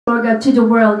Lord God, to the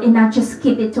world and not just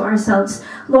keep it to ourselves.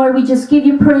 Lord, we just give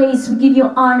you praise, we give you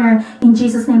honor. In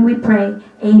Jesus' name we pray.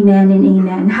 Amen and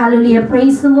amen. Hallelujah.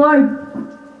 Praise the Lord.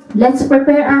 Let's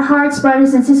prepare our hearts,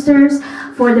 brothers and sisters,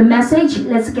 for the message.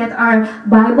 Let's get our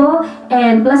Bible.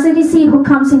 And blessed is he who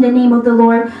comes in the name of the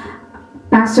Lord.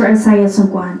 Pastor Isaiah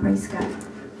Sungkuhan. Praise God.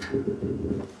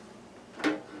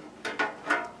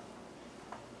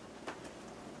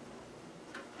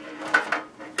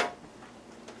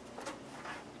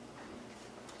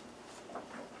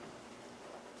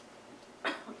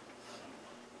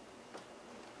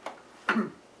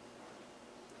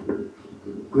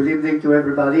 Good evening to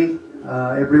everybody,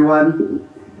 everyone,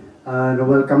 and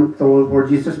welcome to All for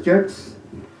Jesus Church.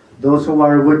 Those who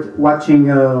are watching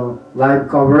live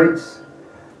coverage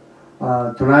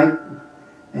tonight,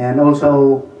 and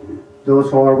also those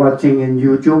who are watching in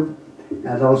YouTube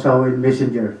and also in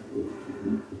Messenger.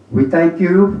 We thank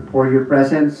you for your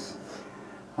presence,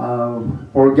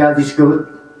 for God is good.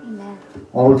 Amen.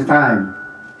 All the time.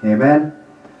 Amen.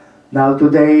 Now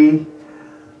today,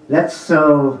 let's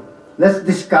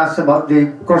discuss about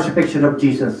the crucifixion of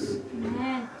Jesus.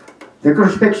 Amen. The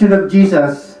crucifixion of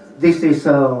Jesus, this is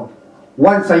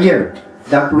once a year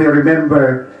that we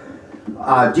remember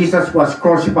Jesus was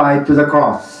crucified to the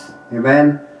cross.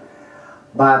 Amen.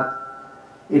 But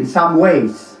in some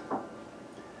ways,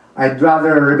 I'd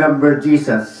rather remember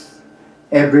Jesus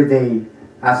every day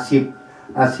as he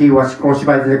was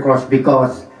crucified to the cross,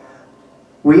 because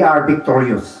we are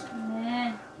victorious.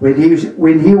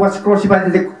 When he was crucified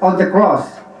on the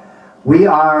cross, we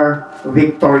are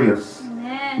victorious.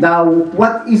 Amen. Now,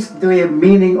 what is the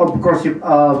meaning of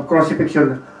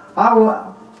crucifixion?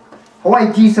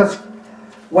 Why Jesus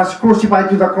was crucified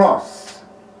to the cross?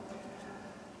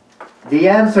 The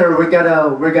answer we're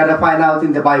gonna find out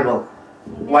in the Bible.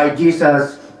 Why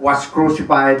Jesus was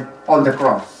crucified on the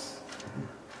cross.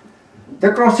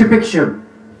 The crucifixion.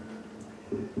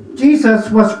 Jesus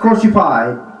was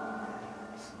crucified.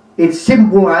 It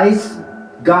symbolizes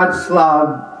God's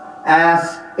love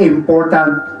as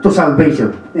important to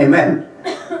salvation. Amen.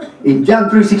 In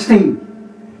John 3:16,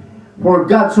 for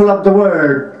God so loved the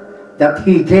world that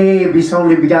he gave his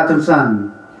only begotten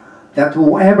Son, that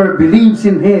whoever believes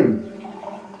in him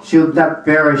should not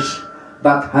perish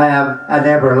but have an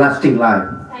everlasting life.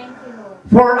 Thank you, Lord.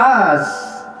 For us,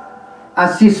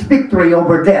 as his victory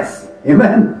over death.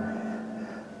 Amen.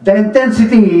 The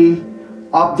intensity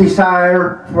of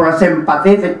desire for a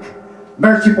sympathetic,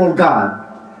 merciful God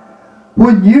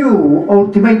who knew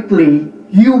ultimately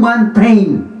human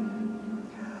pain.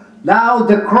 Now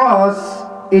the cross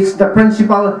is the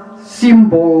principal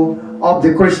symbol of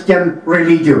the Christian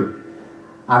religion.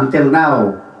 Until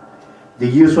now,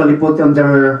 they usually put on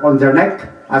their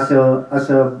neck as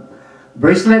a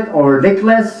bracelet or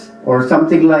necklace or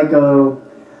something like a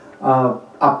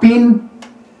pin.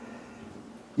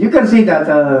 You can see that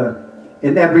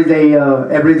in everyday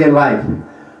life,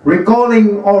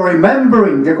 recalling or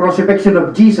remembering the crucifixion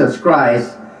of Jesus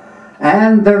Christ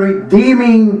and the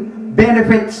redeeming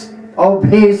benefits of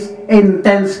his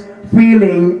intense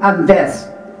feeling and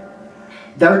death.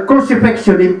 The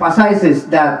crucifixion emphasizes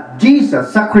that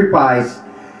Jesus sacrificed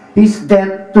his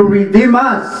death to redeem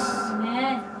us.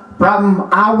 Amen. From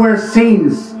our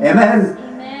sins. Amen.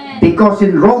 Amen. Because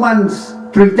in Romans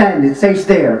 3:10 it says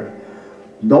there,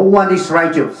 no one is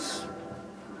righteous.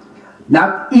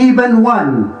 Not even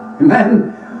one.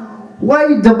 Amen.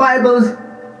 Why the Bible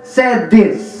said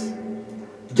this?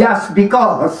 Just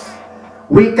because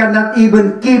we cannot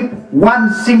even keep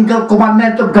one single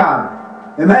commandment of God.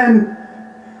 Amen.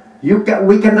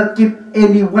 We cannot keep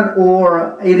any one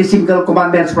or any single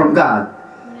commandments from God.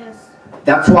 Yes.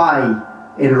 That's why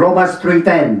in Romans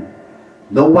 3:10,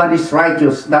 no one is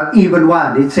righteous, not even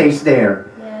one. It says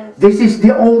there. Yes. This is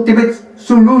the ultimate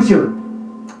solution.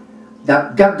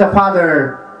 That God the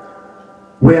Father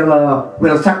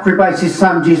will sacrifice his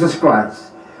Son Jesus Christ.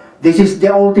 This is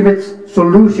the ultimate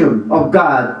solution of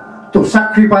God to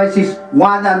sacrifice his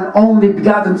one and only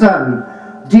begotten Son,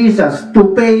 Jesus, to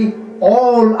pay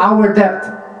all our debt.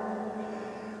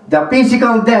 The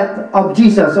physical death of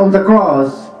Jesus on the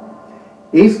cross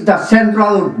is the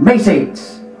central message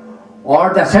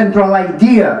or the central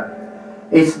idea.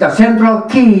 It's the central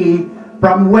key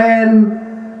from when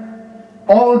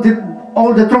all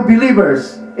the true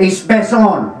believers is based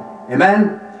on.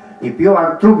 Amen. If you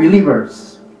are true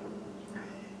believers,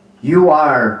 you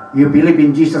believe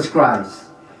in Jesus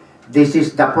Christ. This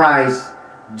is the price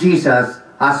Jesus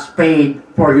has paid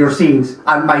for your sins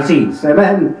and my sins.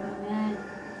 Amen. Amen.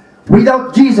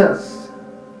 Without Jesus,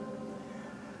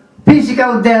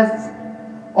 physical death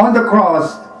on the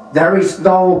cross, there is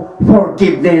no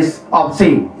forgiveness of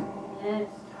sin.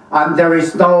 and there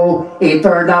is no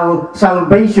eternal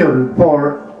salvation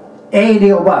for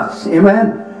any of us.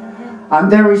 Amen?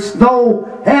 And there is no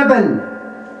heaven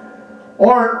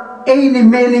or any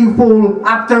meaningful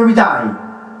after we die.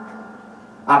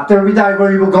 After we die, where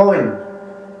are you going?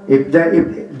 If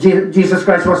Jesus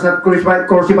Christ was not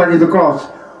crucified in the cross,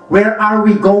 where are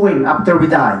we going after we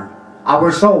die?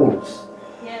 Our souls.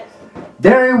 Yes.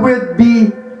 There would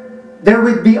be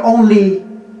only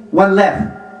one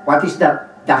left. What is that?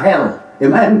 The hell.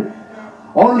 Amen?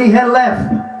 Only hell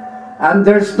left. And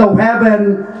there's no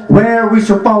heaven where we're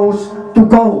supposed to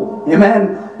go.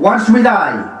 Amen? Once we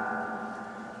die.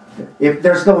 If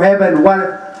there's no heaven,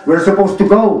 where we're supposed to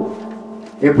go?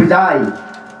 If we die,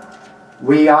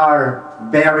 we are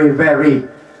very, very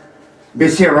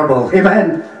miserable.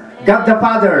 Amen? God the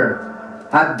Father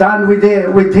had done with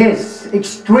his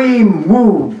extreme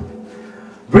move,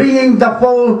 bringing the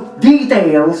full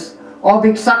details of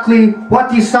exactly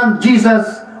what his son Jesus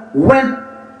went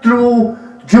through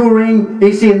during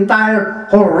his entire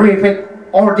horrific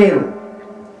ordeal.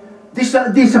 This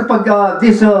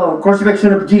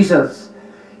crucifixion of Jesus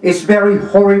is very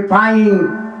horrifying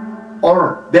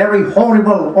or very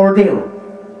horrible ordeal.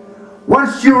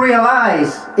 Once you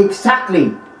realize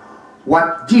exactly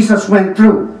what Jesus went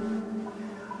through,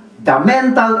 the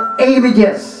mental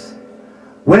images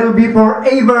will be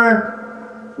forever,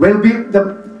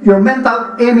 your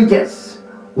mental images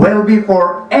will be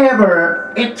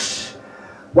forever etched.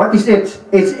 What is it?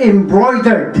 It's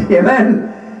embroidered,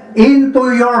 amen,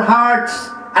 into your hearts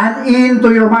and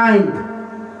into your mind.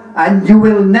 And you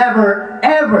will never,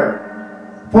 ever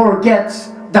forget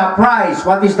the price.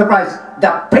 What is the price?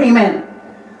 The payment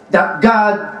that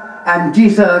God and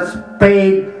Jesus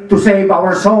paid to save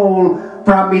our soul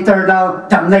from eternal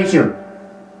damnation.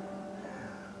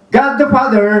 God the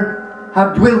Father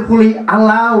had willfully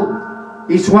allowed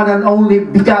his one and only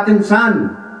begotten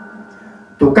Son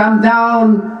to come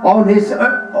down on this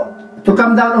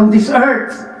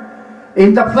earth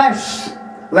in the flesh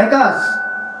like us,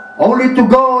 only to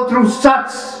go through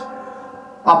such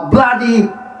a bloody,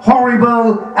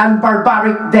 horrible, and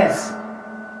barbaric death.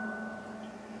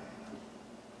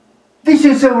 This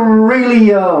is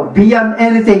really beyond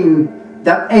anything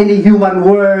that any human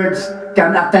words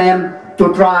can attempt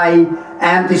to try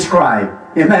and describe.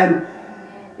 Amen?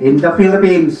 In the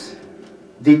Philippines,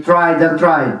 they tried and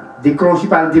tried. They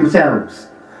crucified themselves.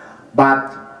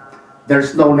 But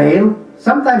there's no nail.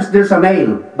 Sometimes there's a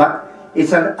nail, but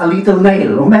it's a little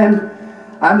nail. Amen?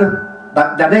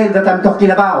 But the nail that I'm talking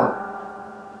about,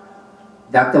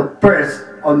 that the first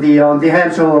on the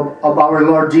hands of our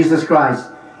Lord Jesus Christ,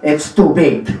 it's too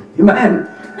big. Amen?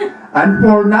 And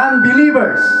for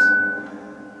non-believers,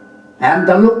 and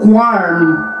the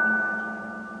lukewarm,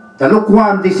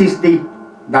 this is the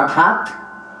not hot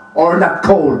or not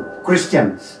cold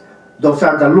Christians. Those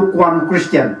are the lukewarm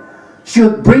Christians.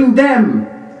 Should bring them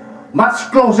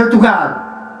much closer to God.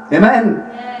 Amen?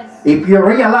 Yes. If you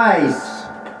realize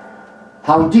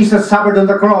how Jesus suffered on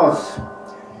the cross,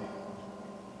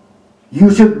 you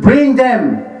should bring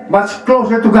them much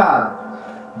closer to God,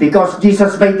 because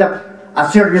Jesus made a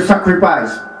serious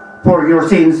sacrifice for your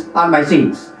sins and my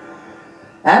sins.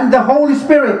 And the Holy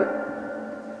Spirit,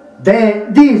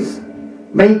 this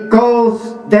may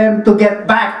cause them to get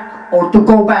back or to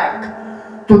go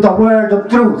back to the word of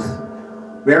truth.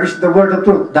 Where is the word of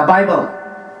truth? The Bible.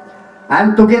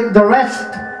 And to get the rest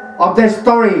of the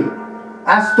story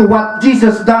as to what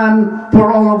Jesus done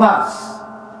for all of us.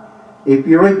 If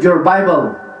you read your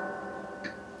Bible,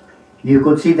 you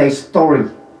could see the story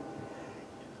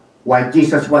why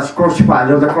Jesus was crucified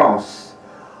on the cross.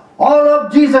 All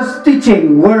of Jesus'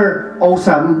 teaching were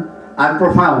awesome and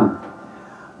profound,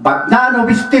 but none of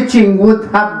his teaching would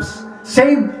have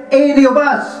saved any of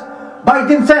us by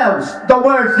themselves, the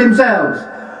words themselves.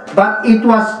 But it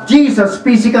was Jesus'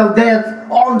 physical death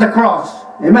on the cross,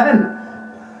 amen,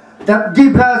 that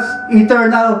gives us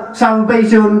eternal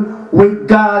salvation with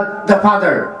God the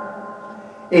Father.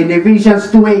 In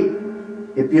Ephesians 2:8,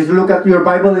 if you look at your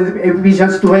Bible in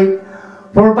Ephesians 2:8,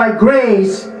 for by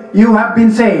grace you have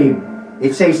been saved,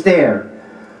 it says there,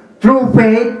 through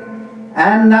faith,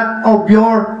 and not of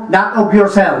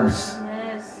yourselves.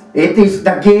 Yes. It is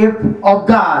the gift of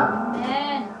God,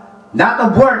 Amen. not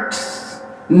of works.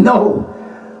 No,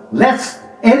 lest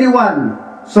anyone,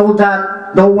 so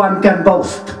that no one can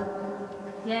boast.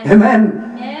 Yes.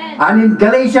 Amen. Yes. And in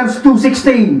Galatians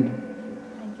 2:16,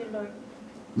 Thank you, Lord.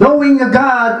 knowing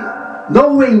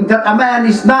that a man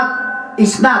is not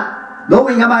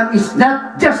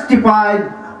justified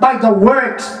by the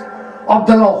works of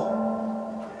the law,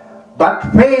 but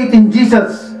faith in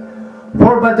Jesus.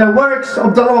 For by the works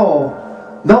of the law,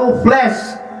 no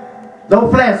flesh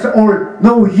or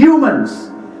no humans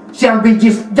shall be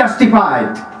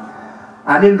justified.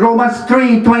 And in Romans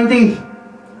 3:20,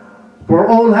 for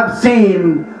all have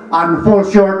sinned and fall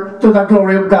short to the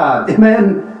glory of God.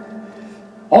 Amen.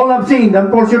 All have sinned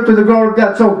and fall short to the glory of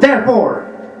God. So therefore,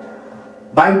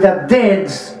 by the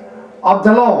deeds of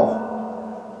the law,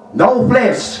 no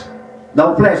flesh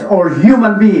or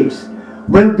human beings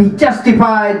will be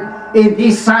justified in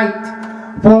His sight,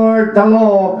 for the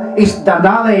law is the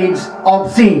knowledge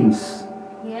of sins.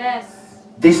 Yes.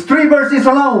 These 3 verses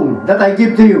alone that I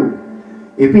give to you,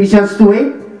 Ephesians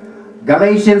 2:8,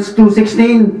 Galatians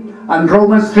 2:16, and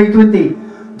Romans 3:20,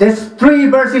 these 3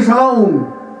 verses alone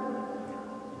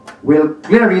will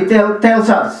clearly tells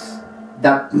us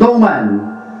that no man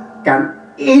can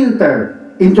enter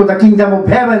into the kingdom of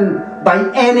heaven by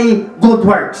any good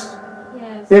works.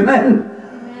 Yes. Amen.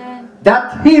 Amen.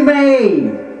 That he may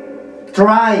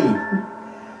try.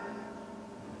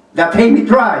 That he may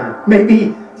try.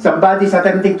 Maybe somebody's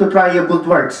attempting to try your good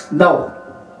works. No.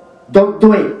 Don't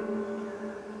do it.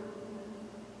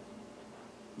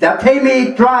 That he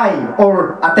may try,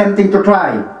 or attempting to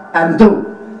try and do.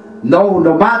 No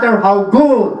matter how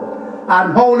good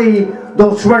and holy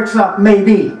those works may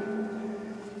be,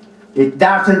 it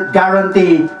doesn't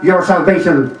guarantee your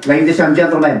salvation, ladies and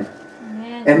gentlemen.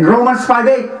 Amen. In Romans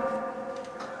 5:8,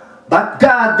 but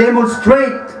God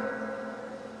demonstrates,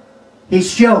 He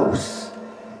shows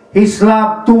His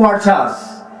love towards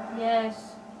us. Yes.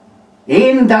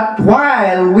 In that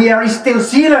while we are still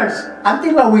sinners,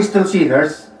 until now we're still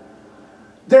sinners.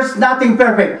 There's nothing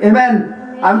perfect. Amen.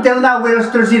 Until now we're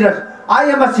still sinners. I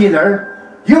am a sinner.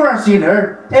 You're a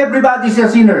sinner. Everybody's a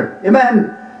sinner.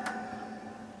 Amen.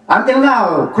 Until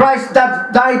now, Christ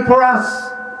died for us.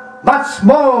 Much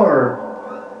more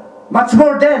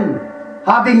than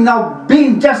having now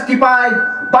been justified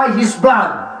by His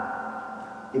blood.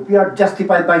 If you are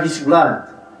justified by His blood,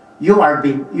 you have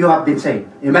been saved.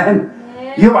 Amen.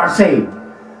 Yes. You are saved.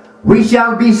 We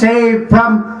shall be saved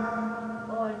from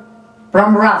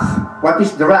wrath. What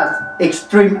is the wrath?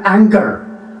 Extreme anger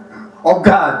of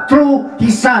God through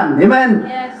His Son. Amen.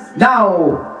 Yes.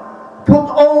 Now, put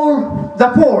all the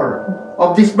 4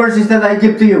 of these verses that I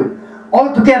give to you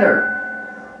all together.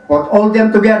 Put all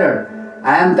them together,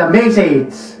 and the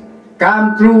message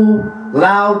come through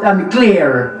loud and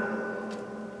clear.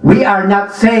 We are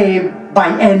not saved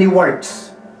by any works.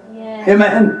 Yes.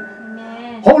 Amen.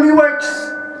 Amen. Holy works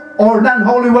or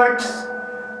non-holy works,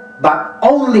 but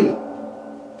only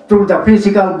through the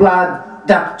physical blood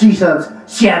that Jesus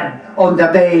shed on the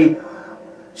day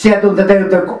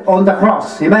on the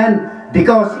cross. Amen.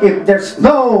 Because if there's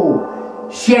no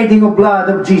shedding of blood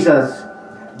of Jesus,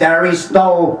 there is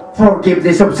no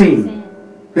forgiveness of sin.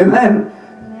 Amen.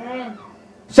 Amen.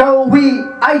 So we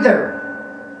either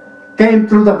came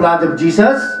through the blood of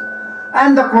Jesus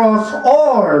and the cross,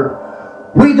 or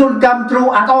we don't come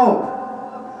through at all.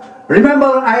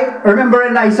 Remember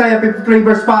in Isaiah 53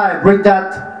 verse 5, read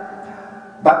that.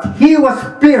 But He was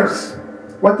pierced.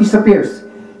 What is a pierce?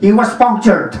 He was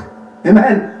punctured.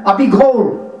 Amen. A big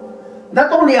hole.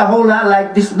 Not only a hole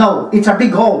like this, no. It's a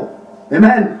big hole.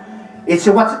 Amen. It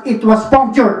was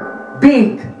punctured.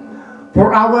 Big.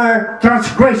 For our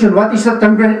transgression. What is the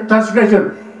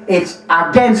transgression? It's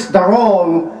against the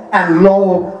rule and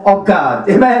law of God.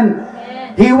 Amen.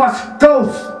 Amen. He was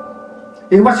crushed.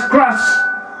 He was crushed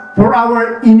for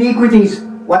our iniquities.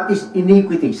 What is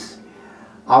iniquities?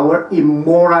 Our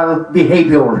immoral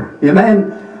behavior.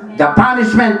 Amen. The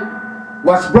punishment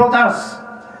was brought us.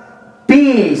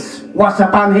 Peace was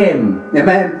upon Him.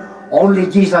 Amen. Only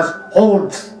Jesus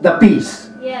holds the peace.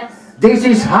 Yes. This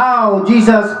is how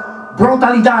Jesus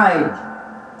brutally died.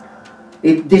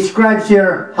 It describes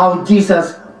here how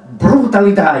Jesus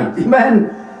brutally died.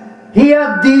 Amen. He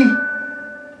had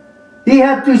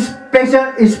to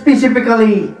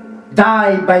specifically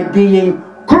die by being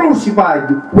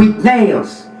crucified with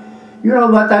nails. You know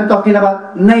what I'm talking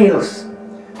about? Nails.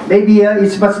 Maybe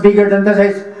it's much bigger than the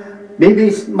size. Maybe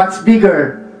it's much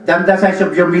bigger than the size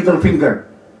of your middle finger.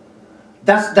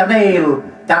 That's the nail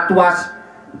that was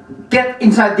get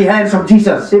inside the hands of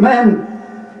Jesus. Amen.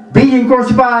 Being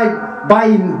crucified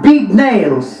by big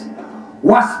nails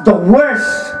was the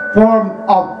worst form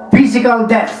of physical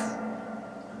death.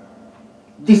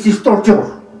 This is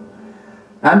torture.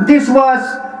 And this was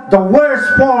the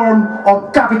worst form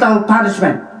of capital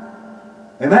punishment.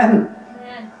 Amen.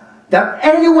 Amen. That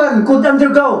anyone could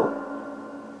undergo.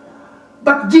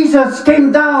 But Jesus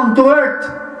came down to earth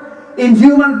in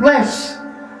human flesh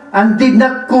and did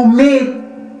not commit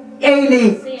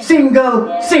any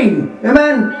single sin.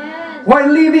 Amen. Amen.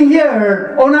 While living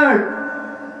here on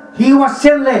earth, He was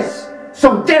sinless.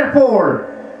 So therefore,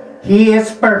 He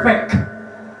is perfect.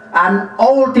 An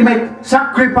ultimate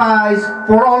sacrifice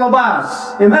for all of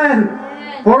us. Amen?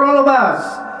 For all of us.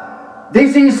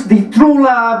 This is the true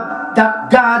love that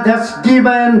God has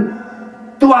given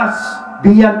to us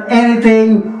beyond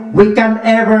anything we can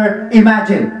ever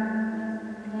imagine.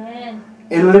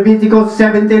 In Leviticus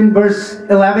 17 verse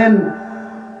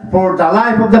 11, for the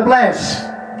life of the flesh,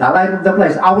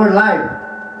 our life,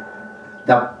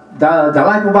 the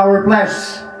life of our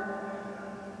flesh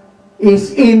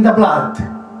is in the blood.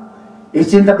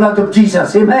 It's in the blood of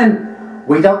Jesus. Amen.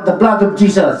 Without the blood of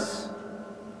Jesus,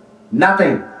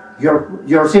 nothing.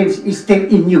 Your sins is still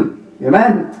in you.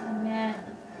 Amen. Amen.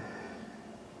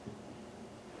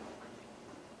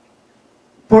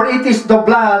 For it is the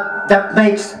blood that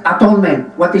makes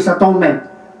atonement. What is atonement?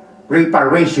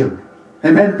 Reparation.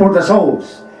 Amen. For the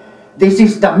souls. This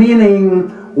is the meaning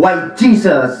why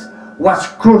Jesus was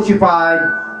crucified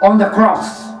on the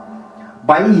cross,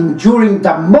 by enduring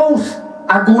the most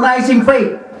agonizing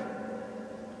faith.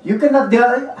 You cannot,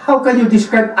 how can you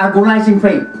describe agonizing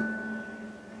faith?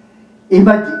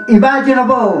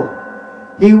 Imaginable.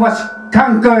 He was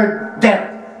conquered death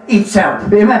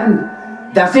itself. Amen.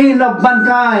 The sin of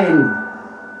mankind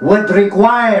would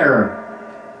require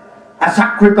a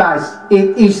sacrifice.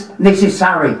 It is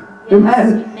necessary. Yes. Amen.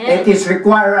 Amen. It is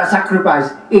require a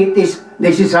sacrifice. It is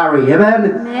necessary.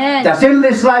 Amen. Amen. The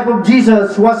sinless life of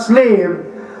Jesus was lived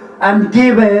and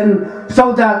given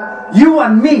so that you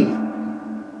and me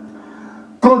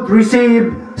could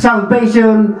receive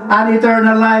salvation and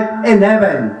eternal life in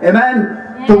heaven. Amen.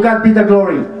 Amen. To God be the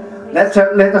glory. Let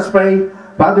us pray.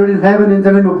 Father in heaven, in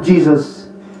the name of Jesus,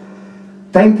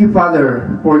 thank you,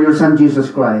 Father, for your Son Jesus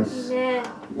Christ, Amen.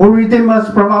 who redeemed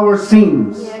us from our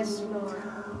sins, Yes, Lord.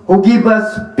 who give us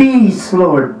peace,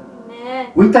 Lord.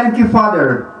 Amen. We thank you,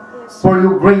 Father, Yes. for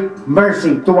your great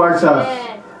mercy towards us,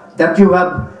 Amen. that you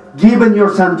have given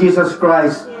your Son Jesus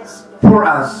Christ Yes, Lord. for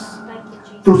us, Thank you,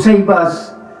 Jesus. to save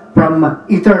us from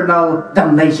eternal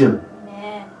damnation.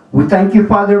 Amen. We thank you,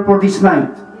 Father, for this night.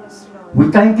 Yes, Lord.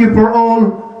 We thank you for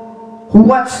all who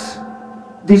watch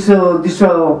this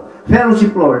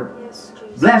fellowship, Lord. Yes,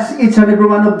 Jesus. Bless each and every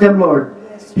one of them, Lord.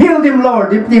 Yes, Heal them,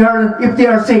 Lord, if they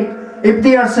are sick, if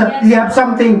they have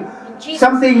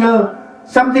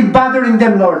something bothering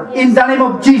them, Lord. Yes. In the name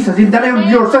of Jesus, in the name of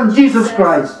your Son Jesus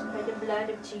Christ. By the blood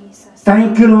of Jesus.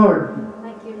 Thank you, Lord,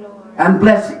 Thank you, Lord. and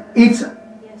bless each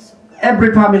Yes,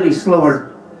 every family,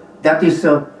 Lord, that is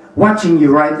watching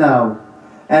you right now.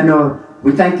 And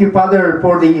we thank you, Father,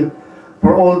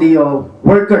 for all the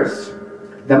workers,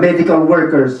 the medical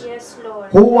workers, yes, Lord.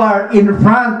 who are in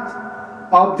front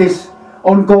of this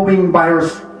ongoing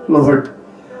virus, Lord.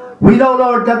 We know,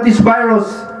 Lord, that this virus,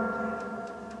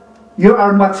 you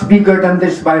are much bigger than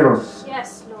this virus.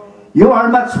 Yes, Lord. You are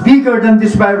much bigger than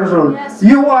this virus, Lord. Yes.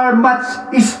 You are much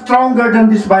stronger than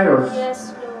this virus.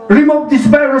 Yes, Lord. Remove this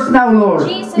virus now, Lord,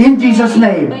 Jesus' in Jesus'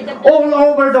 name. name. By the blood. All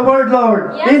over the world,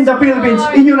 Lord, Yes, in the Philippines,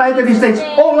 Lord. in United Jesus' States,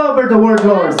 name. all over the world,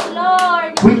 Lord. Yes,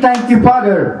 Lord. We thank you,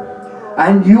 Father,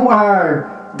 and you are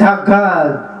the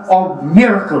God of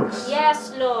miracles.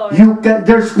 Yes, Lord.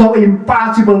 There's no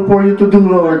impossible for you to do,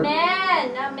 Lord.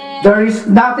 Amen. Amen. There is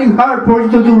nothing hard for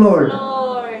you to do, Yes, Lord.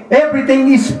 Lord.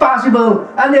 Everything is possible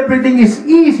and everything is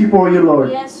easy for you, Lord.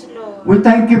 Yes, Lord. We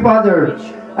thank you, Father,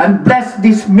 and bless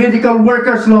these medical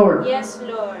workers, Lord. Yes,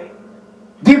 Lord.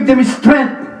 Give them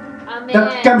strength Amen.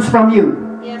 that comes from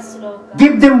you. Yes, Lord.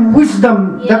 Give them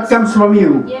wisdom that Yes. comes from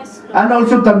you. Yes, Lord. And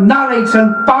also the knowledge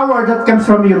and power that comes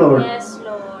from you, Lord. Yes,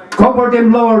 Lord. Cover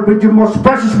them, Lord, with your most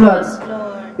precious blood, Yes,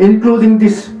 Lord. including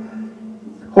this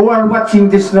who are watching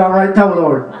this right now,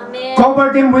 Lord. Amen.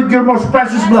 Cover them with your most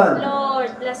precious Yes, blood. Lord.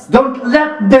 Bless them. Don't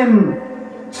let them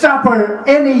suffer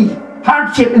any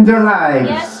hardship in their lives.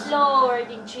 Yes, Lord.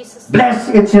 In Jesus' name. Bless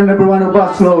each and every one of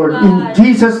us, Lord. In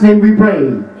Jesus' name we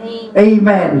pray. Amen.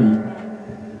 Amen.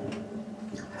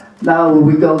 Now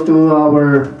we go to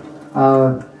our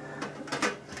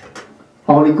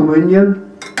Holy Communion.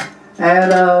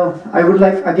 And I would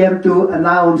like again to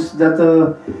announce that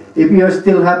if you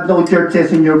still have no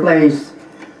churches in your place,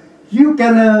 you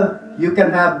can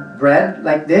have bread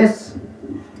like this,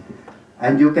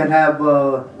 and you can have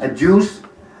a juice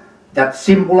that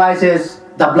symbolizes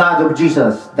the blood of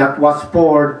Jesus that was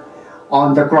poured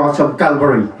on the cross of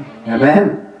Calvary.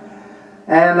 Amen.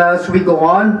 And as we go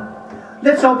on,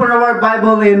 let's open our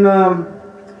Bible in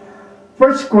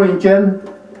 1 Corinthians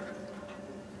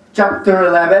chapter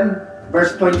 11,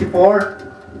 verse 24.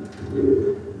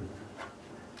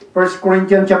 1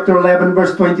 Corinthians chapter 11,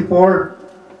 verse 24.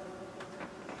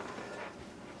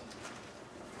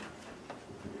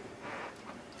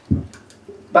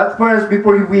 But first,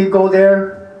 before we go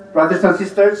there, brothers and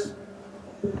sisters,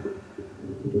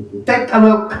 take a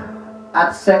look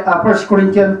at 1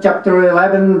 Corinthians chapter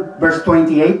 11, verse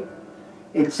 28.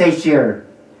 It says here,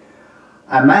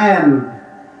 a man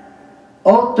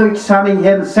ought to examine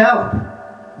himself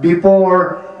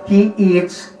before he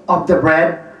eats of the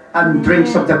bread and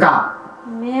drinks of the cup.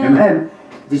 Amen. Amen.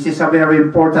 This is a very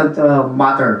important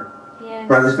matter, Yes.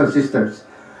 brothers and sisters.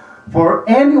 For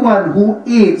anyone who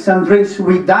eats and drinks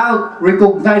without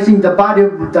recognizing the body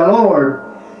of the Lord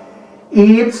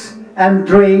eats and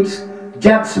drinks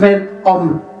judgment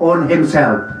on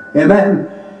himself. Amen.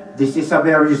 This is a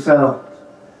very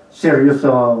serious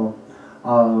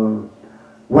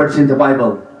words in the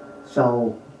Bible.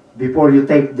 So before you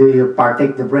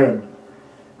partake the bread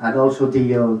and also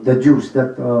the juice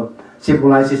that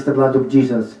symbolizes the blood of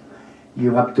Jesus,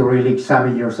 you have to really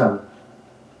examine yourself,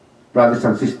 brothers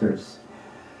and sisters.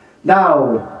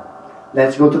 Now,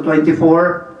 let's go to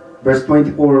 24, verse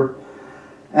 24.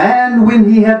 And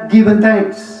when he had given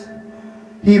thanks,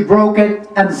 he broke it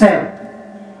and said,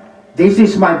 this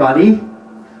is my body,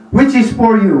 which is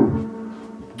for you.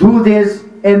 Do this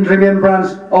in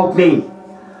remembrance of me.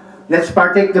 Let's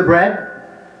partake the bread.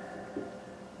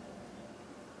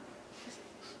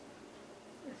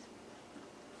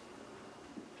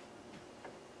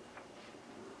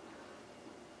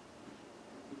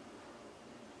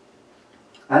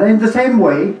 And in the same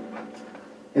way,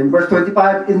 in verse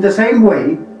 25, in the same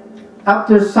way,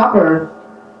 after supper,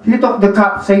 he took the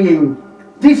cup, saying,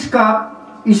 this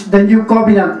cup is the new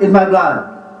covenant in my blood.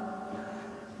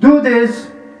 Do this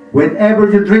whenever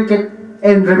you drink it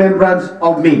in remembrance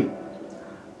of me.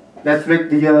 Let's drink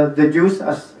the juice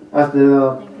as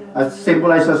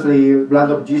symbolizes the blood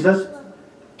of Jesus.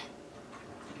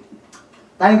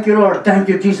 Thank you, Lord. Thank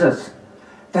you, Jesus.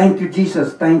 Thank you,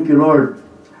 Jesus. Thank you, Lord.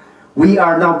 We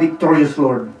are now victorious,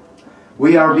 Lord.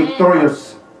 We are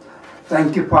victorious.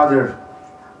 Thank you, Father.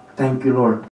 Thank you, Lord.